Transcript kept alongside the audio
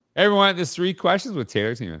Hey everyone, there's 3 questions with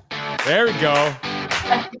Taylor Teamann. There we go.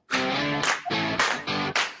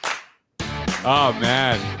 Oh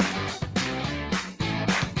man,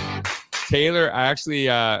 Taylor actually,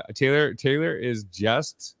 Taylor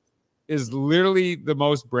is literally the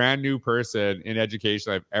most brand new person in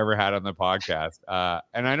education I've ever had on the podcast.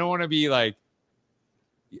 And I don't want to be like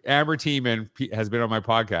Amber Teamann has been on my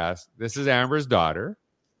podcast. This is Amber's daughter.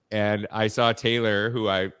 And I saw Taylor, who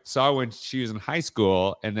I saw when she was in high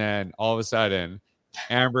school. And then all of a sudden,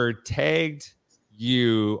 Amber tagged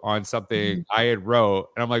you on something I had wrote.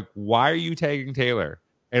 And I'm like, why are you tagging Taylor?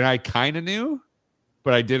 And I kind of knew,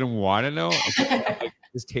 but I didn't want to know. Like,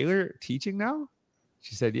 is Taylor teaching now?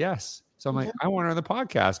 She said, yes. So I'm like, I want her on the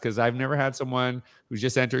podcast because I've never had someone who's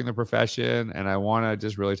just entering the profession. And I want to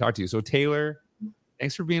just really talk to you. So Taylor,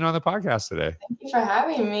 thanks for being on the podcast today. Thank you for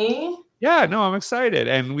having me. Yeah, no, I'm excited.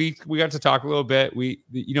 And we got to talk a little bit.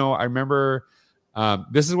 I remember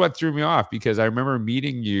this is what threw me off because I remember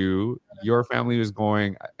meeting you. Your family was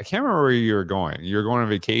going, I can't remember where you were going. You were going on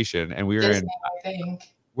vacation and we were Disney, I think.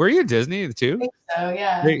 Were you at Disney too? I think so,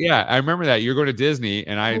 yeah. Yeah, I remember that. You're going to Disney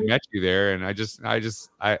and I met you there and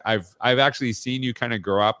I've actually seen you kind of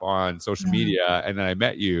grow up on social media and then I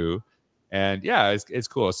met you and yeah, it's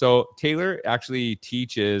cool. So Taylor actually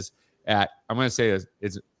teaches at, I'm going to say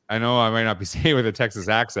it's I know I might not be saying it with a Texas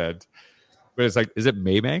accent, but it's like, is it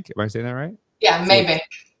Maybank? Am I saying that right? Yeah, Maybank.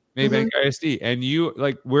 Maybank ISD. And you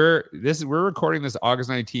like we're recording this August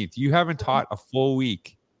 19th. You haven't taught a full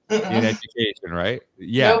week in education, right?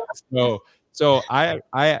 Yeah. Nope. So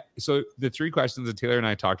the 3 questions that Taylor and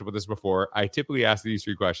I talked about this before. I typically ask these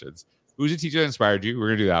 3 questions. Who's a teacher that inspired you? We're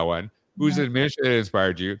gonna do that one. Who's an administrator that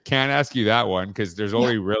inspired you? Can't ask you that one because there's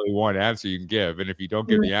only really one answer you can give. And if you don't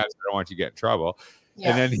give the answer, I don't want you to get in trouble.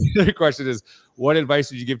 Yeah. And then the other question is, what advice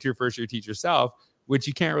would you give to your first year teacher self, which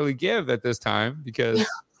you can't really give at this time because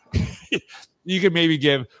you could maybe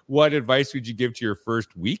give what advice would you give to your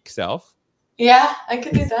first week self? Yeah, I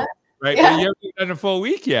could do that. Right. Yeah. But you haven't done a full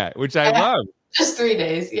week yet, which I love. Just 3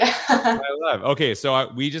 days. Yeah. I love. Okay.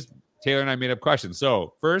 So Taylor and I made up questions.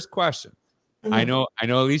 So first question, I know at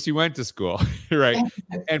least you went to school, right?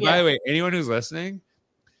 And by the way, anyone who's listening,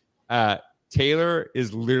 Taylor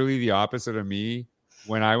is literally the opposite of me.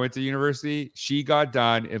 When I went to university, she got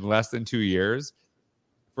done in less than 2 years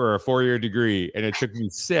for a 4-year degree. And it took me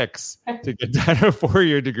 6 to get done a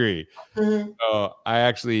 4-year degree. So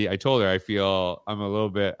I told her, I feel I'm a little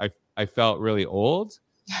bit, I felt really old,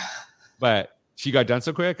 but she got done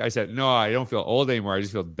so quick. I said, no, I don't feel old anymore. I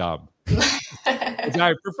just feel dumb. Which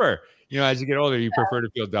I prefer, as you get older, you prefer to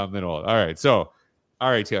feel dumb than old. All right,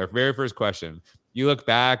 Taylor, very first question. You look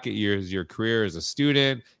back at your career as a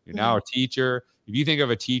student, you're now a teacher. If you think of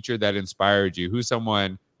a teacher that inspired you, who's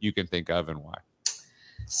someone you can think of and why?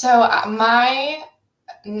 So my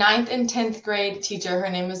 9th and 10th grade teacher, her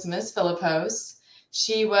name was Miss Philippos.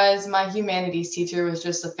 She was my humanities teacher, was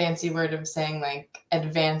just a fancy word of saying like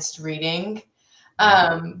advanced reading.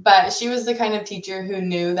 But she was the kind of teacher who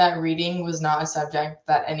knew that reading was not a subject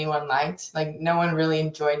that anyone liked. Like no one really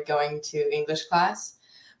enjoyed going to English class.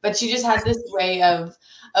 But she just had this way of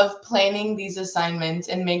planning these assignments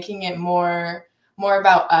and making it more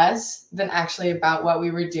about us than actually about what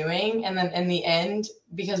we were doing. And then in the end,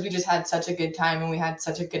 because we just had such a good time and we had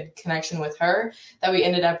such a good connection with her, that we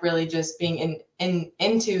ended up really just being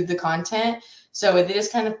into the content. So they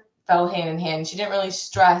just kind of fell hand in hand. She didn't really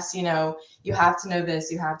stress, you have to know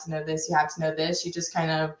this, you have to know this, you have to know this. She just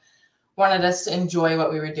kind of wanted us to enjoy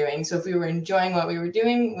what we were doing. So if we were enjoying what we were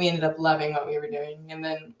doing, we ended up loving what we were doing. And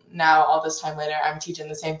then now all this time later, I'm teaching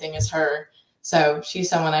the same thing as her. So she's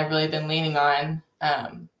someone I've really been leaning on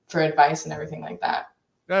for advice and everything like that.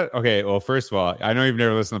 Okay. Well, first of all, I know you've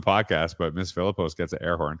never listened to the podcast, but Miss Philippos gets an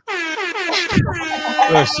air horn.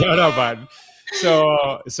 Shout out button.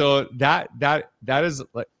 So that is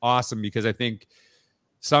like awesome because I think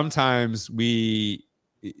sometimes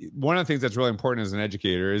one of the things that's really important as an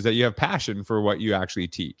educator is that you have passion for what you actually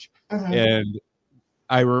teach. And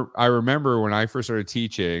I remember when I first started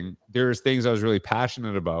teaching, there was things I was really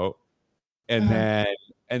passionate about, and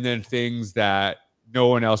then things that no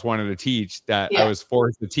one else wanted to teach that I was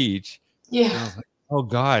forced to teach. Yeah. And I was like, oh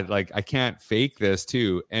God, like I can't fake this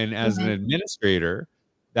too. And as an administrator,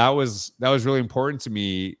 that was really important to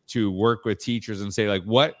me to work with teachers and say like,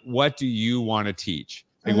 what do you want to teach?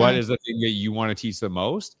 Like, what is the thing that you want to teach the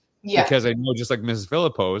most? Yeah. Because I know, just like Mrs.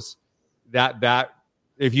 Philippos, that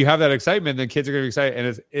if you have that excitement, then kids are going to be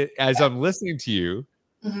excited. And as I'm listening to you,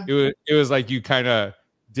 it was like you kind of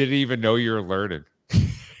didn't even know you were learning.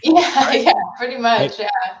 Yeah, pretty much. Yeah.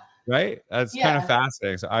 Right? That's kind of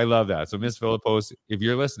fascinating. So I love that. So Miss Philippos, if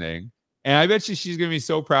you're listening, And I bet you she's going to be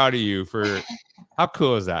so proud of you for how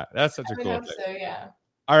cool is that? That's such I a would cool hope thing. so, yeah.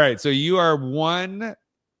 All right. So you are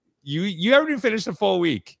you haven't even finished a full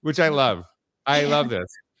week, which I love. I love this.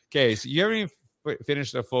 Okay. So you haven't even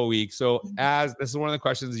finished a full week. So as this is one of the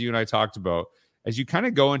questions you and I talked about, as you kind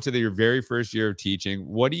of go into your very first year of teaching,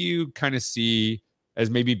 what do you kind of see as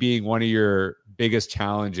maybe being one of your biggest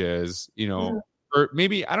challenges, or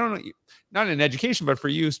maybe, I don't know, not in education, but for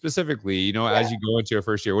you specifically, as you go into your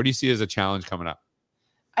first year, what do you see as a challenge coming up?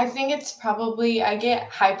 I think it's probably I get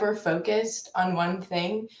hyper focused on one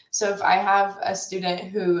thing. So if I have a student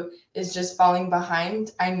who is just falling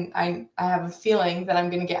behind, I have a feeling that I'm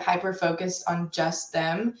going to get hyper focused on just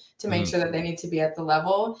them to make sure that they need to be at the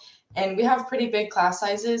level. And we have pretty big class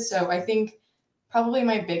sizes, so I think probably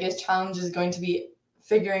my biggest challenge is going to be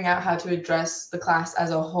figuring out how to address the class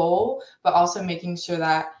as a whole, but also making sure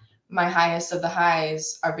that my highest of the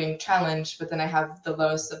highs are being challenged, but then I have the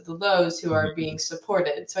lowest of the lows who are being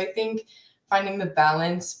supported. So I think finding the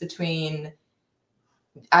balance between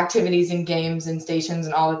activities and games and stations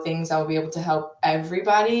and all the things, I'll be able to help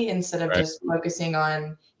everybody instead of just focusing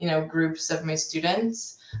on, groups of my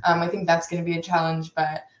students. I think that's going to be a challenge,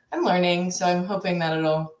 but I'm learning. So I'm hoping that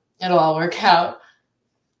it'll all work out.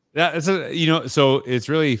 Yeah, so it's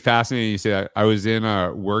really fascinating you say that. I was in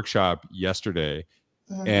a workshop yesterday,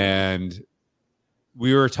 and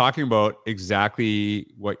we were talking about exactly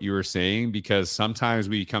what you were saying, because sometimes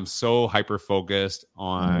we become so hyper focused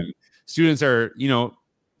on students are,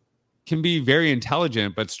 can be very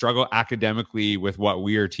intelligent, but struggle academically with what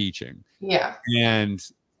we are teaching. Yeah. And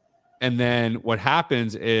then what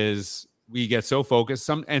happens is we get so focused.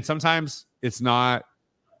 Sometimes it's not,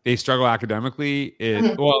 they struggle academically.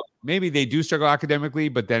 Well, maybe they do struggle academically,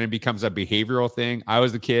 but then it becomes a behavioral thing. I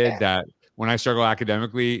was the kid that when I struggle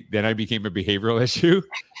academically, then I became a behavioral issue,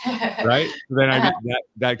 right? So then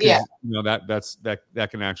that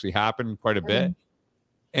can actually happen quite a bit.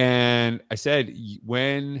 And I said,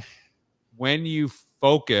 when you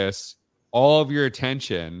focus all of your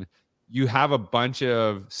attention, you have a bunch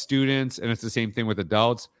of students, and it's the same thing with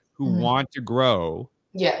adults who want to grow,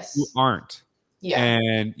 who aren't. Yeah.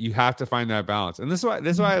 And you have to find that balance. And this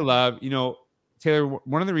is why I love, Taylor,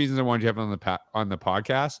 one of the reasons I wanted you to have on the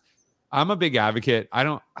podcast, I'm a big advocate.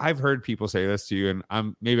 I've heard people say this to you, and I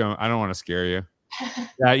don't want to scare you.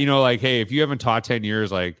 That, like, hey, if you haven't taught 10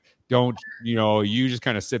 years, like, don't, you just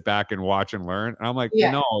kind of sit back and watch and learn. And I'm like,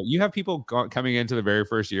 no, you have people coming into the very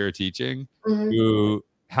first year of teaching who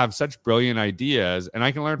have such brilliant ideas, and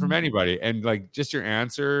I can learn from anybody. And like, just your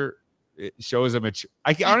answer, it shows them.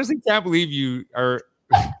 I honestly can't believe you are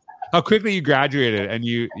how quickly you graduated, and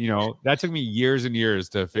that took me years and years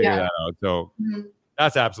to figure that out. So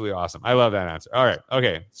that's absolutely awesome. I love that answer. All right.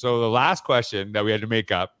 Okay. So the last question that we had to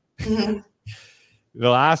make up, the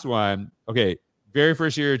last one. Okay. Very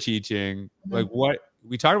first year of teaching, like, what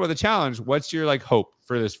we talked about the challenge. What's your hope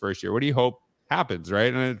for this first year? What do you hope happens?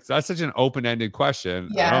 Right. And that's such an open-ended question.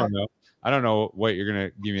 Yeah. I don't know what you're going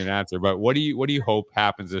to give me an answer, but what do you hope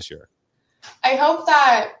happens this year? I hope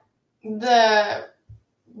that the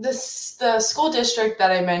school district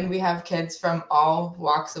that I'm in, we have kids from all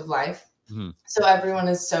walks of life. So everyone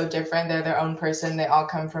is so different. They're their own person. They all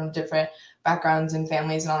come from different backgrounds and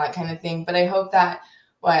families and all that kind of thing. But I hope that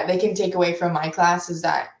what they can take away from my class is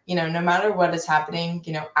that, no matter what is happening,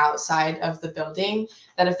 outside of the building,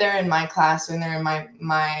 that if they're in my class or they're in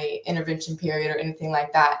my intervention period or anything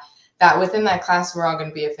like that, that within that class, we're all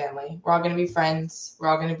going to be a family. We're all going to be friends. We're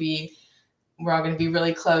all going to be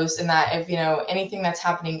really close. And that if, anything that's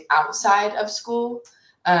happening outside of school,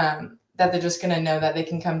 that they're just going to know that they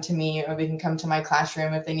can come to me, or they can come to my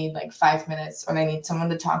classroom if they need 5 minutes, or they need someone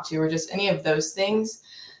to talk to, or just any of those things.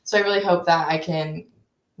 So I really hope that I can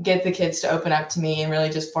get the kids to open up to me and really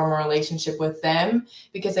just form a relationship with them,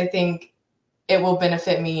 because I think it will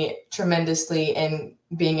benefit me tremendously in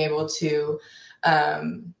being able to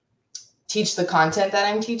teach the content that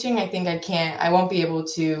I'm teaching. I think I won't be able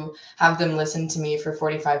to have them listen to me for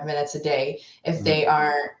 45 minutes a day if they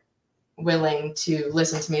aren't willing to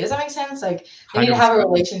listen to me. Does that make sense? They need to have a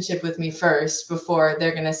relationship with me first before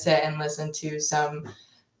they're going to sit and listen to some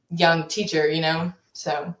young teacher,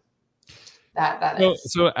 So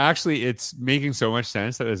So actually, it's making so much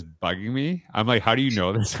sense that it's bugging me. I'm like, how do you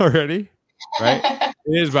know this already? Right?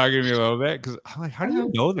 It is bugging me a little bit, because I'm like, how do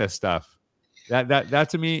you know this stuff? That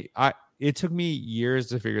to me, it took me years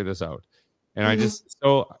to figure this out. And I'm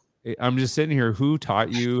just sitting here. Who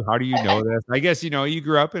taught you? How do you know this? I guess, you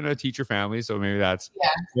grew up in a teacher family, so maybe that's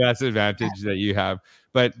the advantage that you have.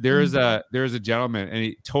 But there's a gentleman,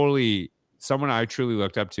 and someone I truly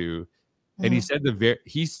looked up to. And he said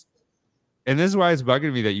and this is why it's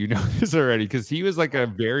bugging me that you know this already, because he was like a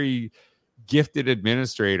very gifted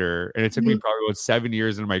administrator, and it took me probably about 7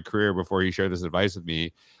 years in my career before he shared this advice with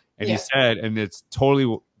me. And he said, and it's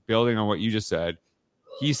totally building on what you just said,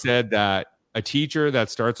 he said that a teacher that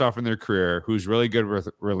starts off in their career who's really good with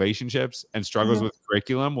relationships and struggles with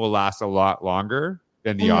curriculum will last a lot longer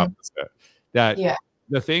than the opposite. That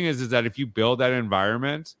the thing is that if you build that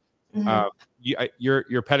environment,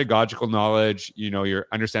 your pedagogical knowledge, your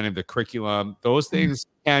understanding of the curriculum, those things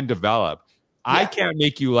can develop. I can't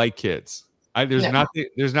make you like kids. There's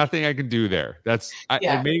nothing I can do there.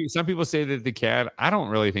 And maybe some people say that they can. I don't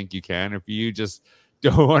really think you can. If you just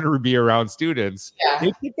don't want to be around students,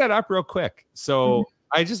 they pick that up real quick. So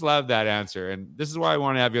I just love that answer. And this is why I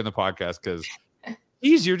want to have you on the podcast, because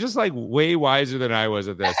you're just like way wiser than I was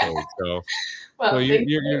at this age. So, well, so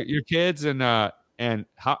your kids and how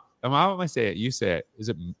am I saying it? You say it. Is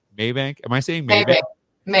it Maybank? Am I saying Maybank?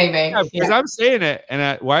 Maybank. Yeah, because I'm saying it.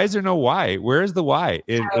 And why is there no Y? Where is the Y?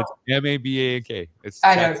 It's Mabank.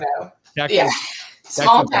 I don't know. Texas,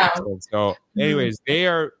 small town. So, anyways, they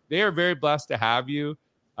are very blessed to have you.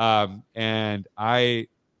 And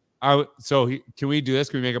so can we do this?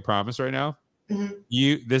 Can we make a promise right now?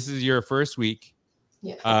 This is your first week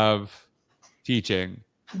of teaching.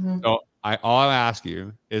 So all I ask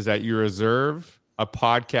you is that you reserve a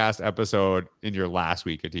podcast episode in your last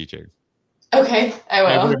week of teaching. Okay, I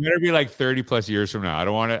will. It better be like 30 plus years from now. I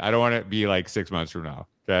don't want it to be like 6 months from now.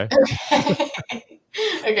 Okay.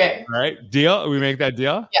 Okay. All right. Deal? We make that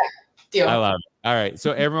deal? Yeah. Deal. I love it. All right.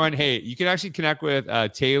 So everyone, hey, you can actually connect with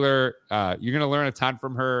Taylor. You're gonna learn a ton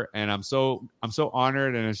from her, and I'm so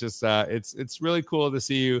honored, and it's just it's really cool to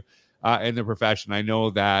see you in the profession. I know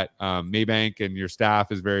that Maybank and your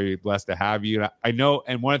staff is very blessed to have you. I know,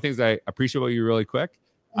 and one of the things I appreciate about you really quick,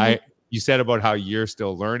 you said about how you're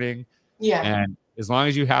still learning. Yeah. And as long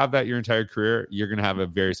as you have that your entire career, you're going to have a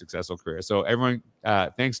very successful career. So everyone,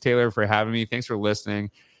 thanks, Taylor, for having me. Thanks for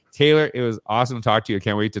listening. Taylor, it was awesome to talk to you. I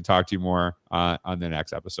can't wait to talk to you more on the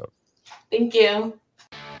next episode. Thank you.